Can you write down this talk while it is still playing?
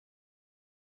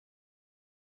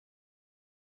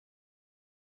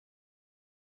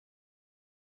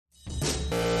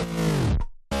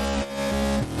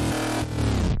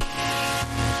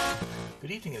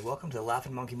Good evening and welcome to the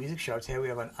Laughing Monkey Music Show. Today we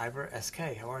have on Ivor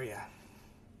SK. How are you?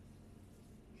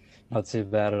 Not too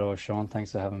bad at all, Sean.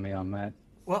 Thanks for having me on, mate.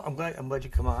 Well, I'm glad you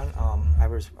come on.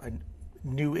 Ivor's a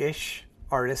new-ish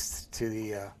artist to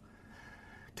the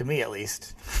to me at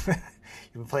least. You've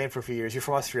been playing for a few years. You're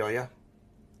from Australia,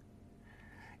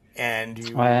 and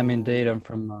I am indeed. you I'm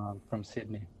from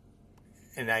Sydney.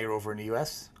 and now you're over in the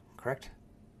U.S. Correct?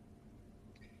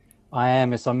 I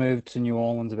am. Yes, I moved to New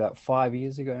Orleans about 5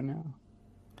 years ago now.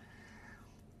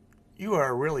 You are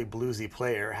a really bluesy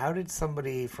player. How did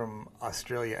somebody from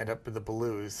Australia end up with the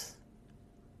blues?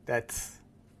 That's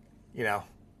you know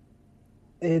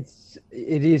It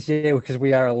is, yeah, because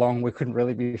we are along. We couldn't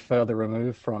really be further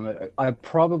removed from it. I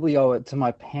probably owe it to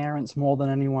my parents more than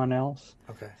anyone else.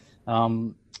 okay.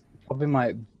 Um, Probably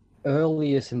my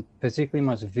earliest and particularly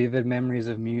most vivid memories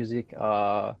of music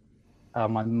are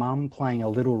my mum playing a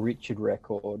Little Richard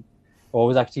record, or it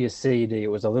was actually a CD. It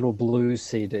was a little blues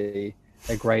CD,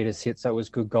 a greatest hits. That was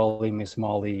Good Golly, Miss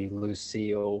Molly,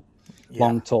 Lucille, Yeah.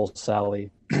 Long Tall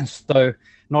Sally. So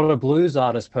not a blues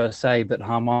artist per se, but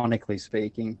harmonically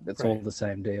speaking, it's all Right. the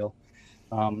same deal.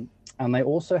 And they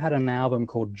also had an album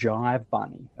called Jive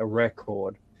Bunny, a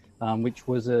record, which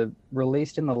was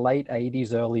released in the late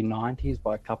 80s, early 90s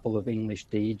by a couple of English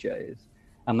DJs.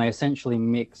 And they essentially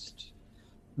mixed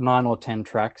 9 or 10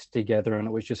 tracks together, and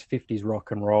it was just 50s rock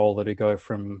and roll that would go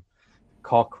from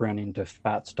Cochrane into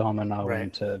Fats Domino Right.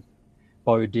 into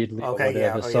Bo Diddley or Okay.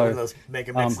 Yeah. whatever. Oh, yeah. One of So those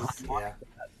mega um, mixes.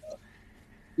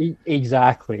 Yeah.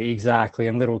 exactly.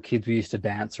 And little kids, we used to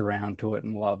dance around to it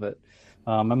and love it.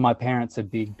 And my parents are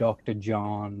big Dr.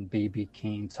 John, B.B.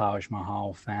 King, Taj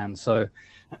Mahal fans. So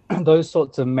those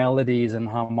sorts of melodies and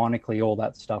harmonically, all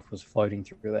that stuff was floating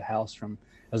through the house from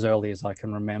as early as I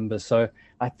can remember. So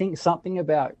I think something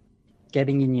about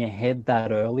getting in your head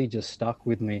that early just stuck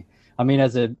with me. I mean,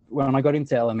 when I got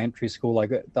into elementary school,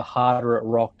 the harder it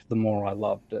rocked, the more I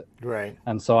loved it. Right.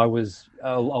 And so I was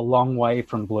a long way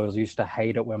from blues. I used to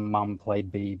hate it when mum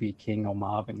played B.B. King or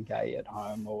Marvin Gaye at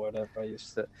home or whatever.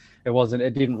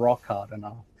 It didn't rock hard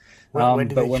enough. When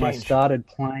did But they when I change? started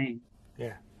playing,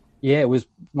 Yeah. yeah, it was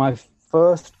my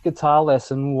first guitar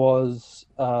lesson was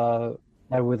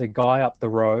with a guy up the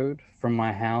road from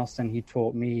my house, and he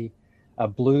taught me a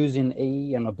blues in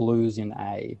E and a blues in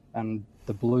A. And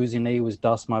the blues in E was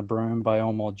Dust My Broom by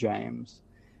Elmore James,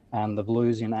 and the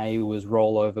blues in A was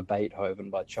Roll Over Beethoven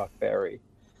by Chuck Berry.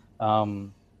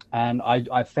 Um, and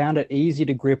I found it easy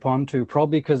to grip onto,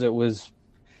 probably because it was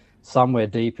somewhere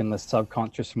deep in the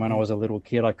subconscious when I Mm. was a little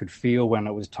kid. I could feel when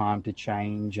it was time to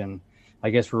change. And I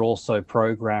guess we're also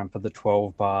programmed for the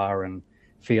 12 bar and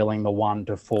feeling the 1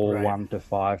 to 4, Right. 1 to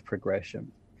 5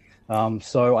 progression.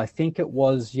 So I think it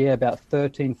was, yeah, about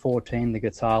 13, 14, the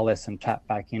guitar lesson tapped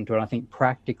back into it. I think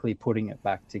practically putting it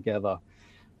back together.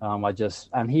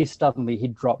 And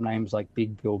he'd drop names like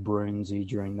Big Bill Broonzy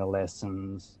during the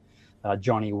lessons,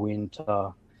 Johnny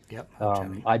Winter. Yep. Oh,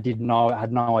 Johnny. I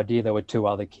had no idea there were two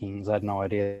other Kings. I had no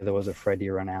idea there was a Freddie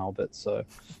or an Albert. So,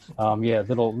 yeah,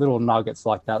 little nuggets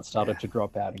like that Yeah. started to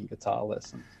drop out in guitar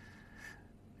lessons.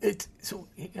 With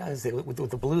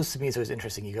the blues to me, it's always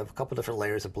interesting. You have a couple different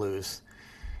layers of blues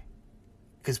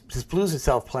because blues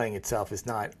itself, playing itself, is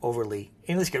not overly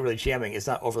unless you get really jamming. It's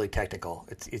not overly technical.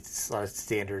 It's a lot of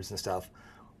standards and stuff.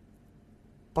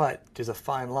 But there's a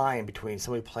fine line between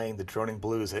somebody playing the droning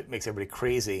blues that makes everybody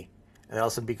crazy, and then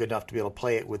also be good enough to be able to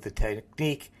play it with the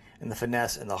technique and the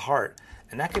finesse and the heart,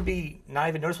 and that can be not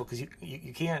even noticeable because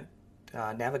you can't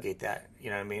navigate that. You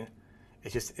know what I mean?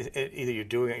 It's just either you're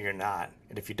doing it or you're not,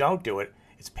 and if you don't do it,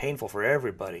 it's painful for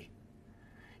everybody.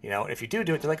 And if you do it,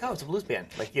 they're like, "Oh, it's a blues band."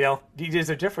 Like, there's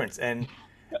a difference, and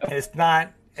it's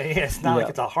not. It's not like Yeah.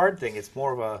 it's a hard thing. It's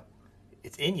more of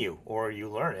it's in you, or you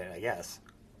learn it, I guess.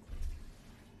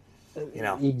 You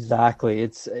know. Exactly.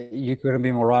 It's you couldn't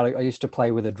be more right. I used to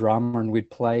play with a drummer, and we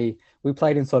played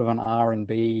in sort of an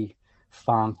R&B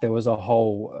funk. There was a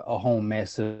whole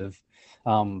mess of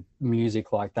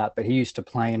music like that. But he used to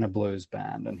play in a blues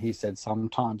band, and he said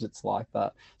sometimes it's like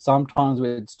that. Sometimes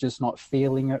it's just not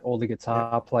feeling it, or the Yep.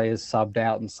 guitar player's subbed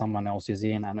out and someone else is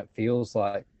in, and it feels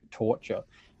like torture.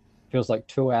 Feels like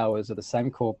 2 hours of the same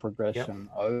chord Yep. progression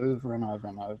over and over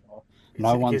and over. It's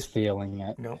No it one's gives feeling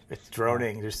it. it's Uh,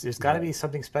 droning. There's got to yeah. be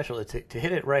something special to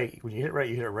hit it right. When you hit it right,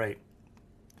 you hit it right.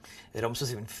 It almost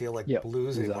doesn't even feel like Yep.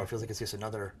 blues anymore. It feels Exactly. like it's just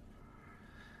another.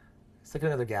 It's like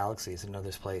another galaxy. It's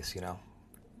another place.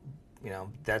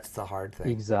 That's the hard thing.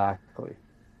 Exactly.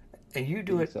 And you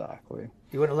do it. Exactly.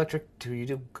 You went electric. Do you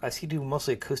do? I see you do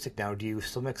mostly acoustic now. Do you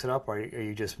still mix it up, or are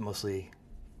you just mostly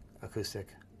acoustic?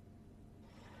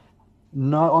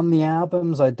 No, on the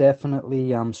albums, I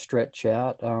definitely stretch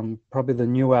out. Probably the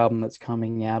new album that's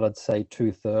coming out, I'd say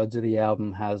two-thirds of the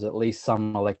album has at least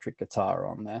some electric guitar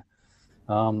on there.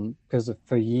 Because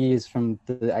for years, from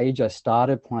the age I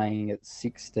started playing at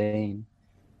 16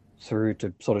 through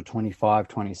to sort of 25,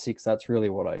 26, that's really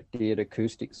what I did.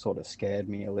 Acoustic sort of scared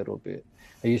me a little bit.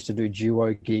 I used to do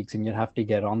duo gigs and you'd have to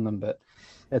get on them, but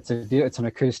it's an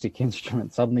acoustic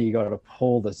instrument. Suddenly you got to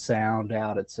pull the sound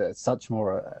out. It's a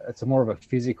more of a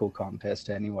physical contest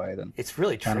anyway It's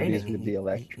really than it is training. with the You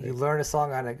electric. learn a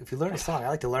song on a, if you learn a song, I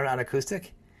like to learn it on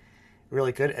acoustic,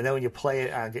 really good. And then when you play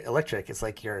it on electric, it's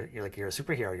like you're a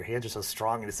superhero. Your hands are so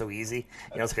strong and it's so easy.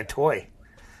 It's like a toy.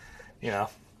 You know,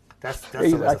 that's the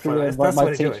Exactly. fun. Yeah. That's the My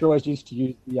way to do it. teacher always used to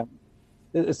use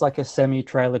it's like a semi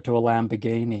trailer to a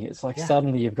Lamborghini. It's like Yeah,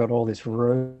 suddenly you've got all this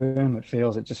room.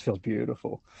 It just feels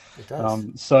beautiful. it does.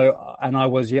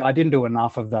 And yeah, I didn't do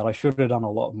enough of that. I should have done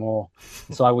a lot more.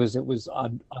 So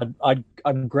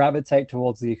I'd gravitate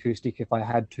towards the acoustic if I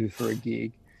had to for a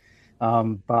gig.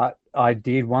 But I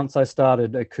did, once I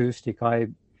started acoustic, I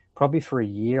probably for a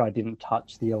year I didn't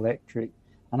touch the electric.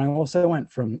 And I also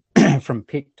went from from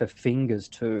pick to fingers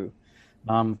too.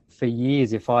 For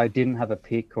years, if I didn't have a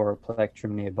pick or a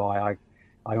plectrum nearby,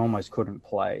 I almost couldn't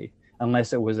play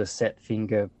unless it was a set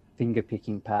finger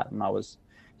picking pattern. I was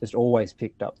just always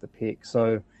picked up the pick.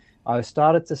 So I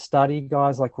started to study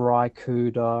guys like Ry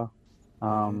Cooder,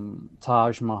 Hmm.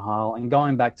 Taj Mahal, and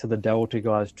going back to the Delta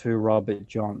guys too, Robert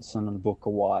Johnson and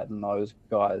Booker White and those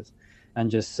guys,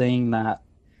 and just seeing that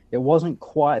it wasn't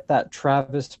quite that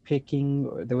Travis picking.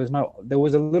 There was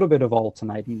a little bit of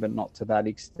alternating, but not to that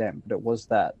extent. But it was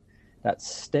that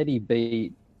steady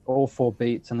beat, all four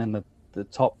beats, and then the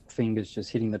top fingers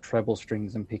just hitting the treble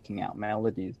strings and picking out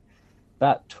melodies.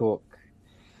 That took.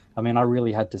 I mean, I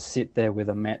really had to sit there with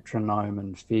a metronome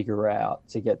and figure out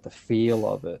to get the feel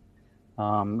of it.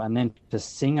 And then to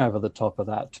sing over the top of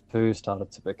that too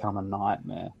started to become a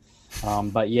nightmare.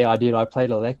 But yeah, I did. I played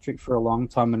electric for a long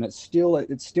time, and it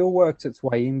still works its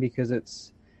way in because it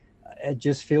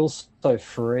just feels so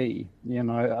free.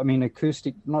 I mean,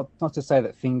 acoustic. Not to say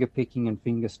that finger picking and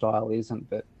finger style isn't,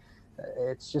 but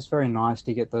it's just very nice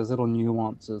to get those little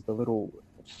nuances.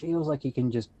 It feels like you can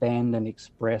just bend and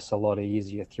express a lot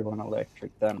easier through an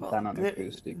electric Well, than an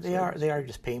acoustic, they so are to they are speak.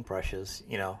 just paintbrushes,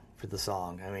 for the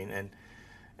song. I mean, and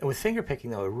with finger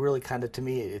picking though, it really kind of to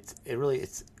me, it's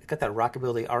got that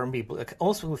rockabilly R&B.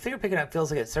 Almost with finger picking, it feels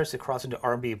like it starts to cross into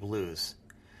R&B blues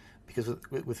because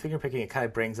with finger picking, it kind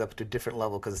of brings up to a different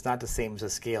level because it's not the same as the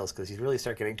scales because you really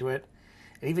start getting to it,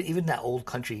 and even that old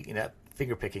country,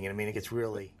 finger picking. I mean, it gets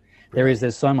really, really.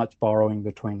 There's so much borrowing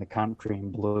between the country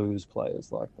and blues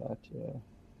players like that. Yeah.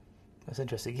 That's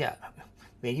interesting. Yeah,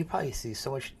 man, you probably see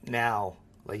so much now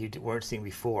like you weren't seeing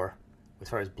before, as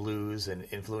far as blues and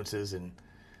influences and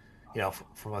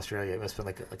from Australia. It must have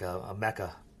been like a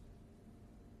mecca.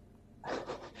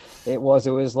 It was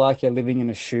like you're living in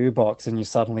a shoebox and you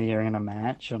suddenly are in a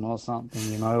mansion or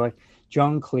something. Like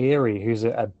John Cleary, who's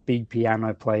a big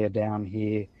piano player down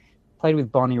here, played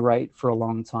with Bonnie Raitt for a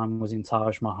long time, was in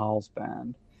Taj Mahal's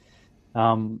band.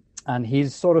 And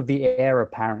he's sort of the heir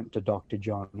apparent to Dr.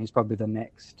 John. He's probably the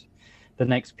next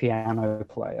piano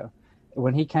player.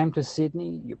 When he came to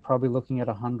Sydney, you're probably looking at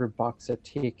 $100 a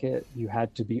ticket. You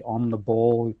had to be on the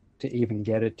ball to even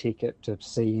get a ticket to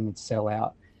see him. He'd sell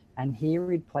out. And here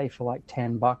he'd play for like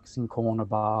 $10 in corner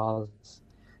bars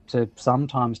to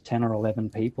sometimes 10 or 11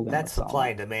 people in the That's supply summer.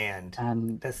 and demand.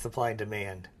 And That's supply and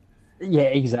demand yeah,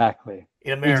 exactly.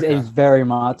 in It's America. very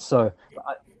much so.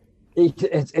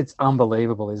 It's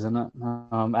unbelievable, isn't it?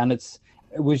 And it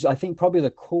was, I think, probably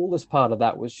the coolest part of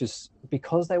that was just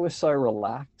because they were so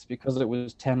relaxed, because it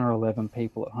was 10 or 11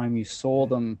 people at home. You saw Mm,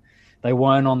 them; they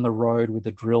weren't on the road with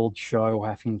a drilled show,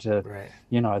 having to, right.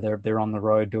 they're on the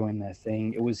road doing their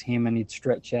thing. It was him, and he'd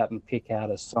stretch out and pick out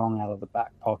a song out of the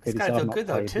back It's pocket. He got to said, "I've feel not good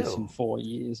though played this too. in 4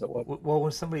 years," or what. Well,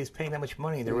 when somebody's paying that much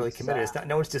money, they're really committed. It's not Exactly.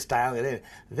 no one's just dialing it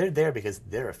in. They're there because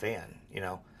they're a fan.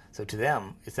 So to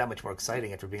them, it's that much more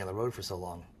exciting after being on the road for so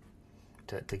long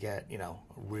to get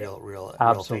real fans.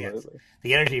 Absolutely.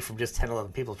 The energy from just 10,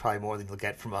 11 people is probably more than you'll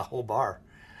get from a whole bar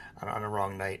on a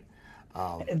wrong night.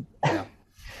 Um, you know.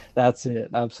 That's it.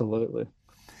 Absolutely.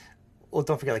 Well,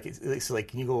 don't forget, like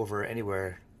can you go over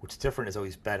anywhere? Which different is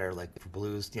always better. Like for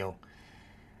blues,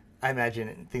 I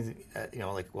imagine things,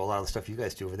 like a lot of the stuff you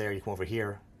guys do over there, you come over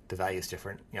here, the value is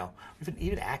different.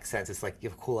 Even accents. It's like you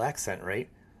have a cool accent, right?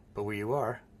 But where you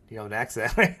are, you have an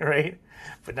accent, right?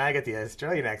 But now I get the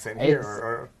Australian accent here,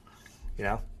 It's you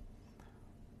know,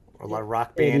 or a lot of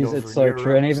rock it band is. It's over in so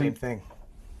true. And Europe, same even thing.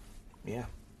 Yeah,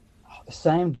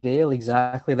 Same deal,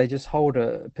 exactly. They just hold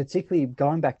particularly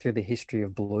going back through the history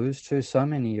of blues too. So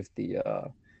many of the,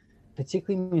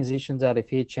 particularly musicians out of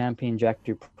here, Champion Jack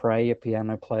Dupre, a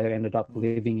piano player, ended up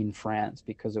living in France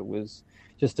because it was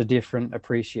just a different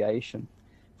appreciation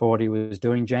for what he was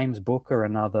doing. James Booker,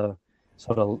 another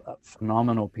sort of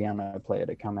phenomenal piano player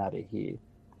to come out of here.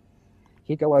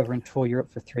 He'd go over and tour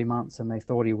Europe for 3 months, and they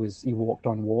thought he walked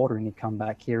on water, and he'd come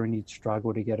back here and he'd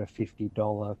struggle to get a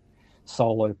 $50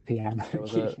 solo piano. There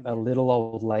was a little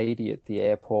old lady at the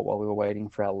airport while we were waiting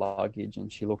for our luggage,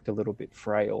 and she looked a little bit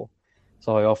frail.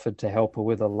 So I offered to help her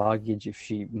with her luggage if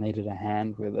she needed a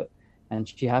hand with it. And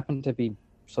she happened to be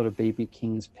sort of B.B.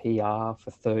 King's PR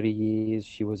for 30 years.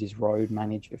 She was his road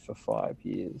manager for 5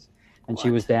 years. And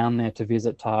she was down there to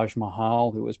visit Taj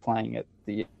Mahal, who was playing at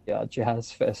the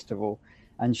jazz festival.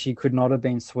 And she could not have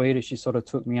been sweeter. She sort of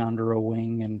took me under her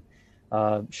wing and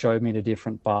showed me the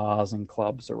different bars and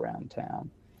clubs around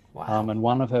town. Wow. And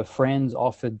one of her friends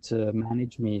offered to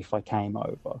manage me if I came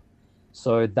over.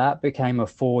 So that became a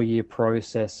 4-year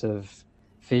process of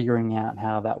figuring out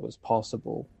how that was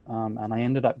possible. And I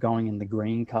ended up going in the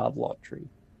green card lottery.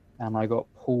 And I got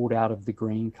pulled out of the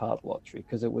green card lottery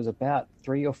because it was about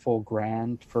 $3 or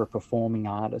 $4 for a performing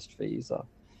artist visa.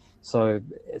 So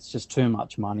it's just too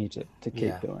much money to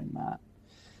keep doing that.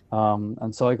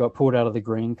 And so I got pulled out of the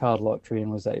green card lottery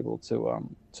and was able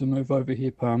to move over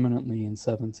here permanently in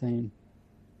 2017.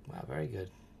 Wow, very good.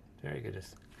 Very good.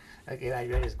 Again, I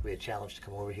read it's going to be a challenge to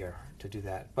come over here to do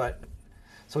that. But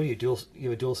so you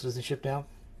have a dual citizenship now?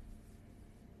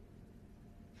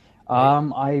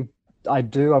 I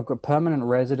do. I've got permanent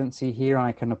residency here, and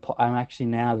I can apply. I'm actually,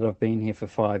 now that I've been here for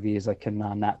 5 years, I can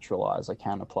naturalize. I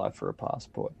can apply for a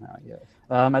passport now.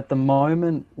 Yeah. At the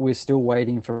moment, we're still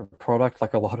waiting for a product,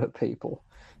 like a lot of people.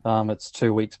 It's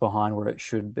 2 weeks behind where it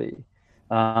should be.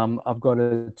 I've got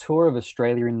a tour of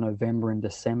Australia in November and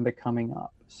December coming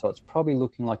up, so it's probably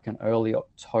looking like an early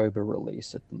October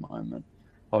release at the moment.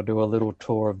 I'll do a little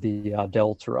tour of the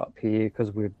Delta up here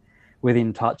because we're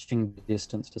within touching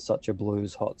distance to such a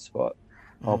blues hotspot.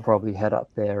 I'll probably head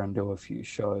up there and do a few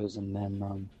shows, and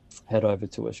then head over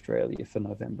to Australia for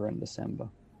November and December.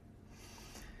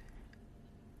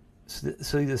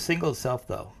 So the single itself,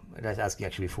 though, I was asking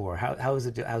actually before, how is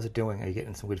it? How's it doing? Are you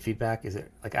getting some good feedback? Is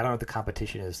it like, I don't know what the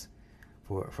competition is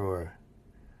for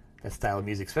that style of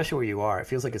music, especially where you are? It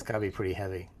feels like it's got to be pretty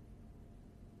heavy.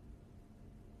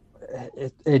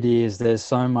 It is. There's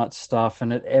so much stuff,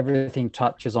 and everything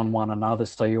touches on one another.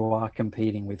 So you are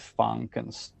competing with funk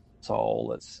and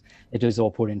soul. It is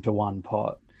all put into one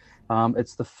pot.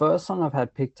 It's the first song I've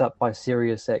had picked up by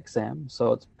Sirius XM,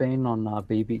 so it's been on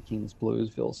BB King's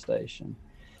Bluesville station,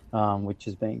 which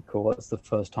has been cool. It's the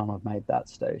first time I've made that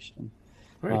station.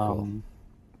 Very cool.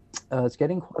 It's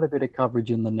getting quite a bit of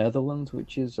coverage in the Netherlands,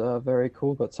 which is very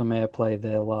cool. Got some airplay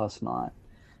there last night.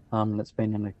 It's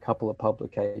been in a couple of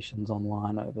publications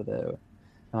online over there.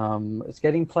 It's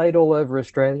getting played all over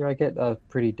Australia. I get a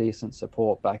pretty decent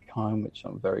support back home, which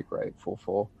I'm very grateful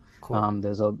for. Cool.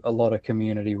 There's a lot of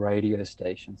community radio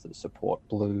stations that support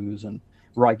blues and,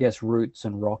 I guess, roots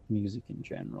and rock music in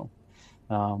general.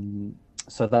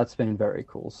 So that's been very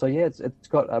cool. So yeah, it's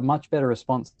got a much better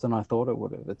response than I thought it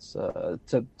would have. It's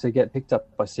to get picked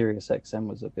up by Sirius XM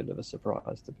was a bit of a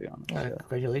surprise, to be honest. Yeah.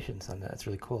 Congratulations on that. That's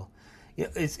really cool. Yeah,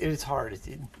 it's hard.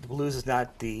 The blues is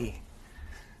not the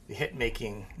hit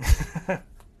making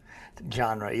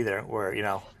genre either, where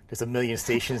there's a million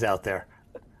stations out there.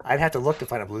 I'd have to look to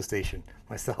find a blues station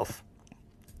myself.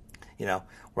 Where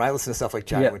I listen to stuff like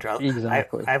Johnny Winter.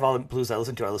 Exactly. I have all the blues I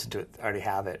listen to it. I already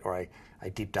have it, or I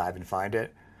deep dive and find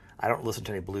it. I don't listen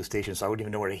to any blues stations, so I wouldn't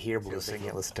even know where to hear blues. So you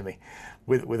can't listen to me.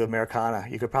 With Americana,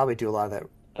 you could probably do a lot of that.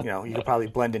 You could probably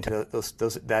blend into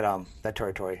that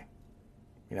territory.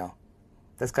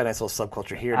 That's got a nice little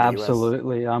subculture here in the US.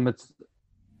 Absolutely.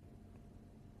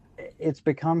 It's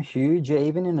become huge.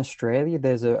 Even in Australia,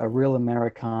 there's a real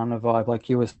Americana vibe. Like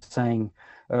you were saying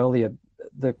earlier,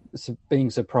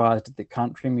 being surprised at the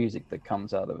country music that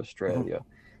comes out of Australia.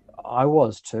 Mm-hmm. I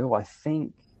was too. I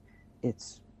think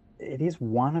it is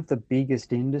one of the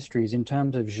biggest industries in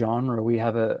terms of genre. We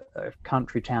have a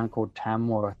country town called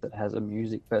Tamworth that has a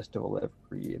music festival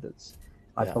every year that's,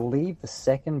 I believe, the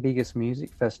second biggest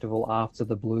music festival after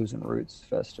the Blues and Roots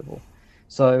Festival.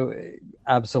 So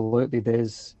absolutely,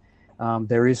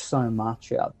 there is so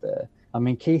much out there. I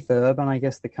mean, Keith Urban, I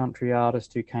guess, the country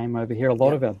artist who came over here, a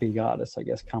lot of our big artists, I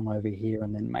guess, come over here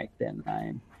and then make their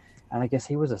name. And I guess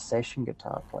he was a session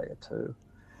guitar player too,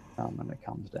 when it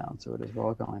comes down to it as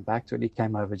well. Going back to it, he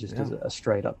came over just as a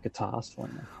straight-up guitar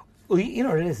slinger. Well,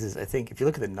 what it is I think if you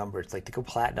look at the numbers, like to go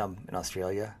platinum in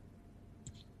Australia,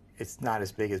 it's not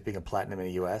as big as being a platinum in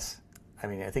the U.S. I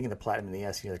mean, I think in the platinum in the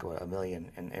U.S. you need like what, 1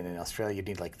 million, and in Australia you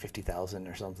need like 50,000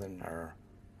 or something. Or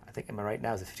I think, am I right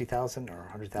now? Is it 50,000 or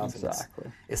 100,000?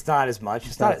 Exactly. It's not as much.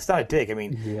 It's not a dig. I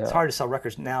mean, Yeah. it's hard to sell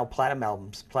records now. Platinum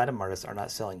albums, platinum artists are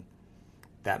not selling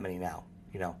that many now.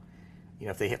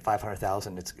 If they hit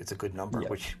 500,000, it's a good number, Yeah.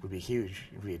 which would be huge.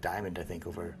 It would be a diamond, I think,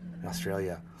 over in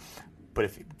Australia. But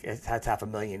if it has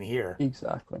 500,000 here,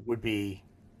 Exactly. would be,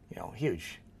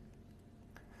 huge.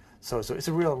 So it's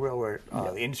a real weird.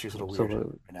 Yeah. The industry's a little Absolutely.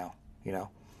 weird right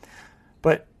now.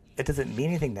 But it doesn't mean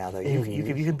anything now, though.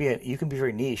 You can be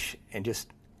very niche and just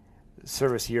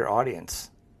service your audience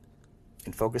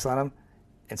and focus on them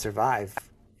and survive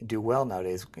and do well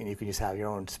nowadays. And you can just have your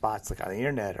own spots like on the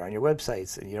internet or on your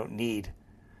websites, and you don't need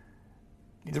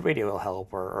the radio will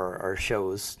help or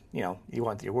shows. You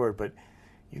want your word, but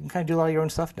you can kind of do a lot of your own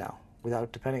stuff now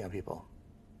without depending on people.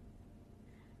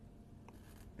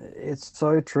 It's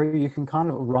so true. You can kind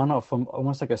of run off from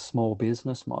almost like a small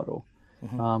business model,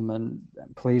 and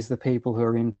please the people who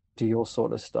are into your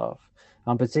sort of stuff.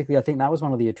 Particularly, I think that was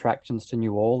one of the attractions to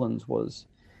New Orleans was,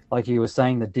 like you were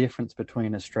saying, the difference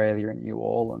between Australia and New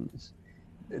Orleans.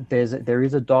 There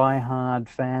is a die-hard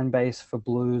fan base for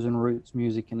blues and roots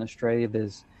music in Australia.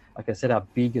 There's, like I said, our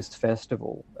biggest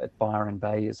festival at Byron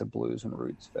Bay is a blues and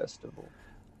roots festival.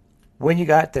 When you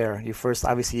got there,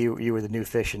 obviously you were the new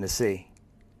fish in the sea.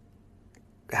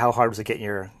 How hard was it getting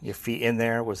your feet in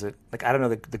there? Was it like, I don't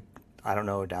know, I don't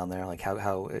know down there, like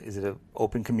how is it an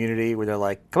open community where they're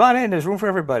like, come on in, there's room for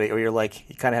everybody, or you're like,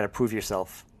 you kind of had to prove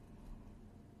yourself?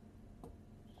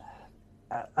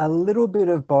 A little bit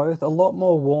of both. A lot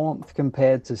more warmth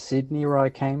compared to Sydney, where I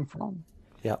came from.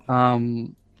 Yeah.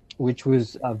 Which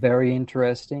was very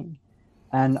interesting.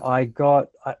 And I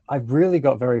really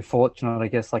got very fortunate, I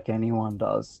guess, like anyone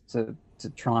does, to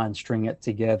try and string it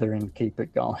together and keep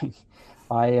it going.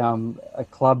 A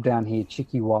club down here,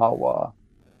 Chikiwawa,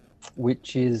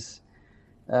 which is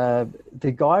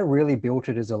the guy really built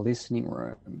it as a listening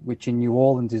room, which in New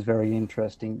Orleans is very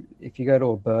interesting. If you go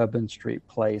to a Bourbon Street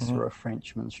place or a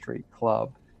Frenchman Street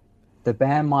club, the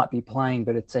band might be playing,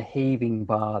 but it's a heaving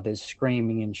bar. There's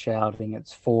screaming and shouting.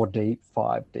 It's 4 deep,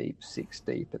 5 deep, 6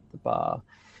 deep at the bar.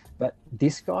 But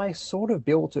this guy sort of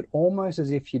built it almost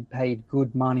as if you'd paid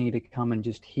good money to come and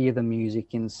just hear the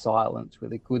music in silence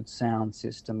with a good sound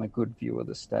system, a good view of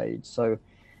the stage. So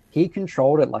he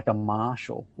controlled it like a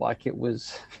marshal. Like it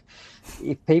was,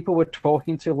 if people were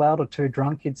talking too loud or too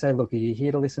drunk, he'd say, look, are you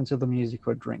here to listen to the music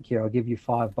or drink? Here, I'll give you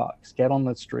 $5. Get on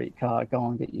the streetcar, go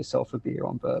and get yourself a beer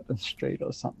on Bourbon Street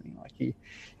or something. Like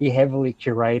he heavily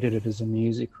curated it as a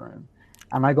music room.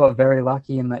 And I got very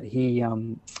lucky in that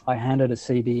I handed a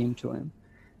CD into him,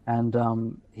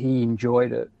 and he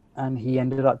enjoyed it. And he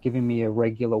ended up giving me a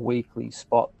regular weekly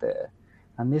spot there.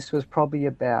 And this was probably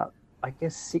about, I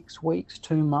guess, 6 weeks,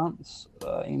 2 months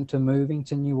into moving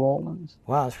to New Orleans.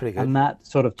 Wow, that's pretty good. And that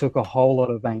sort of took a whole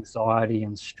lot of anxiety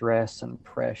and stress and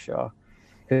pressure,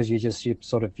 because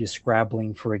you're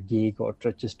scrabbling for a gig or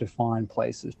just to find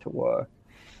places to work.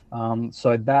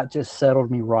 So that just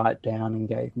settled me right down and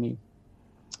gave me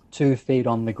 2 feet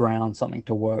on the ground, something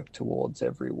to work towards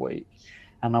every week.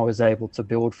 And I was able to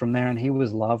build from there. And he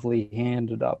was lovely. He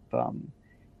ended up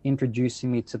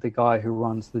introducing me to the guy who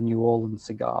runs the New Orleans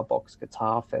Cigar Box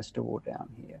Guitar Festival down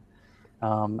here.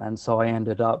 And so I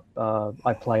ended up,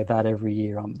 I play that every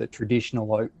year. I'm the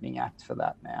traditional opening act for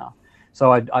that now.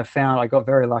 So I got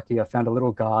very lucky. I found a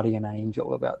little guardian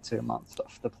angel about 2 months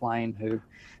off the plane who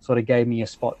sort of gave me a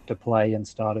spot to play and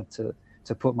started to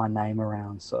put my name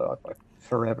around. So I'm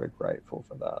forever grateful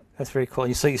for that. That's very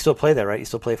cool. So you still play there, right? You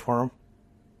still play for him?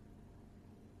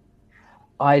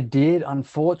 I did.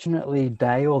 Unfortunately,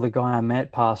 Dale, the guy I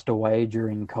met, passed away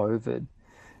during COVID.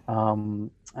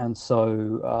 And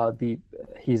so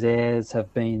his heirs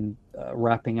have been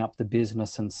wrapping up the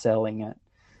business and selling it.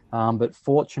 But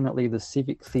fortunately, the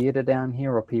Civic Theatre down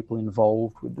here, or people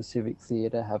involved with the Civic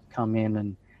Theatre, have come in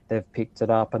and they've picked it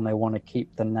up, and they want to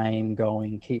keep the name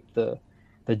going, keep the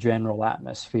general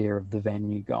atmosphere of the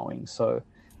venue going. So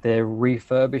they're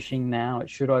refurbishing now. It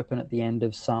should open at the end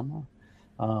of summer.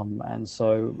 And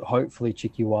so hopefully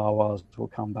Chikiwawas will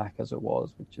come back as it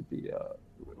was, which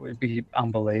would be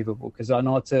unbelievable. Because I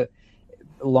know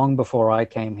long before I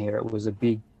came here, it was a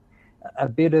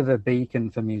bit of a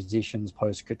beacon for musicians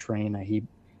post Katrina. He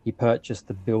purchased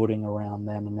the building around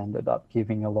then and ended up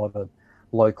giving a lot of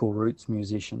local roots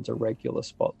musicians a regular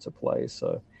spot to play.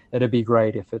 So it'd be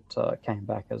great if it came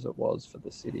back as it was for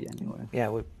the city anyway. Yeah,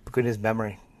 with good his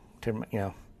memory,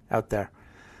 out there.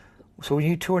 So when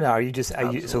you tour now,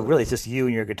 so really it's just you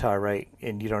and your guitar, right?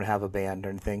 And you don't have a band or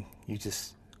anything. You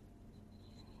just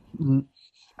Mm,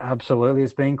 absolutely.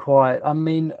 It's been quite, I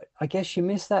mean, I guess you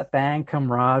miss that band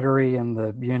camaraderie and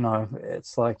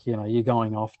it's like, you're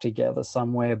going off together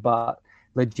somewhere, but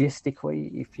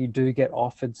logistically, if you do get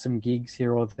offered some gigs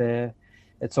here or there,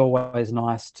 it's always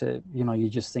nice to, you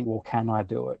just think, well, can I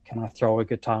do it? Can I throw a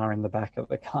guitar in the back of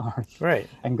the car Right.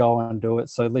 and go and do it?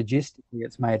 So logistically,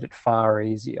 it's made it far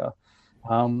easier.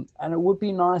 And it would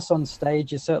be nice on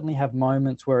stage. You certainly have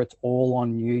moments where it's all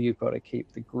on you. You've got to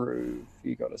keep the groove.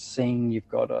 You've got to sing.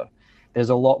 There's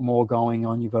a lot more going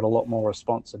on. You've got a lot more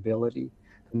responsibility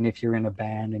than if you're in a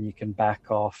band and you can back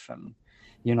off and,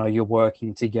 you're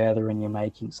working together and you're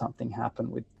making something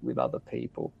happen with other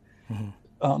people.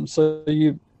 So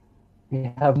you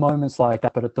have moments like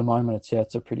that, but at the moment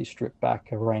it's a pretty stripped back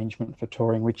arrangement for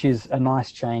touring, which is a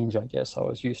nice change, I guess. I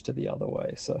was used to the other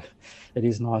way, so it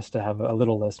is nice to have a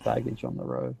little less baggage on the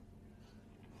road.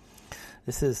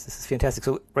 This is fantastic.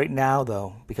 So right now,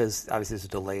 though, because obviously there's a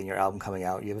delay in your album coming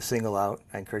out, you have a single out.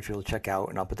 I encourage people to check out,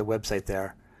 and I'll put the website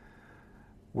there.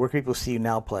 Where can people see you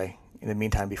now play in the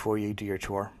meantime before you do your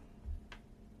tour?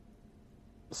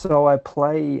 So I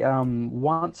play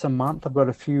once a month. I've got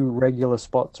a few regular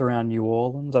spots around New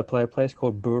Orleans. I play a place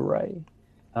called Bourrée,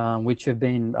 which have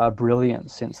been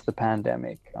brilliant since the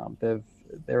pandemic.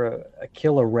 They're a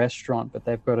killer restaurant, but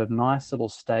they've got a nice little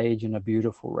stage and a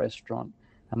beautiful restaurant,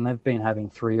 and they've been having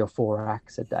 3 or 4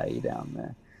 acts a day down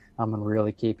there, and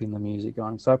really keeping the music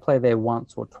going. So I play there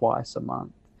once or twice a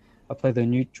month. I play the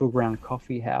Neutral Ground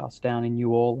Coffee House down in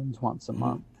New Orleans once a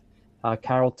month.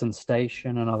 Carrollton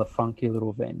Station, another funky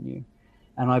little venue.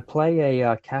 And I play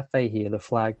a cafe here, the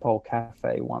Flagpole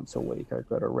Cafe, once a week. I've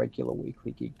got a regular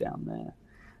weekly gig down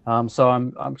there. So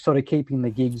I'm sort of keeping the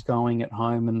gigs going at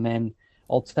home, and then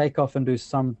I'll take off and do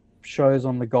some shows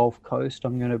on the Gulf Coast.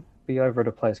 I'm going to be over at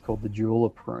a place called the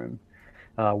Julep Room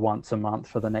once a month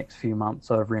for the next few months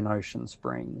over in Ocean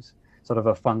Springs. Sort of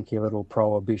a funky little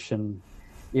prohibition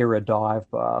era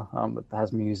dive bar that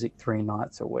has music 3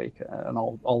 nights a week, an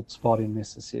old spot in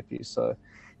Mississippi. So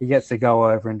he gets to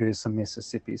go over and do some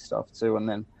Mississippi stuff too, and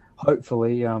then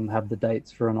hopefully have the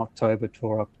dates for an October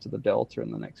tour up to the Delta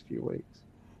in the next few weeks.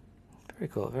 Very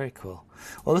cool, very cool.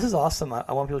 Well, this is awesome.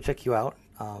 I want people to check you out,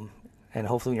 and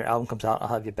hopefully when your album comes out, I'll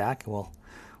have you back, and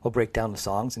we'll break down the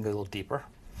songs and go a little deeper.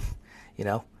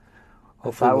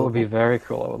 Hopefully that would be very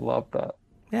cool. I would love that.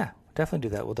 Yeah. Definitely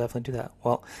do that. We'll definitely do that.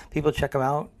 Well, people check him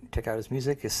out. Check out his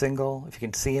music, his single. If you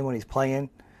can see him when he's playing,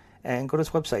 and go to his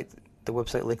website. The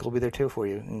website link will be there too for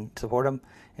you. And support him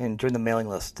and join the mailing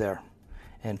list there,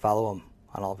 and follow him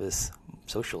on all of his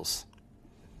socials.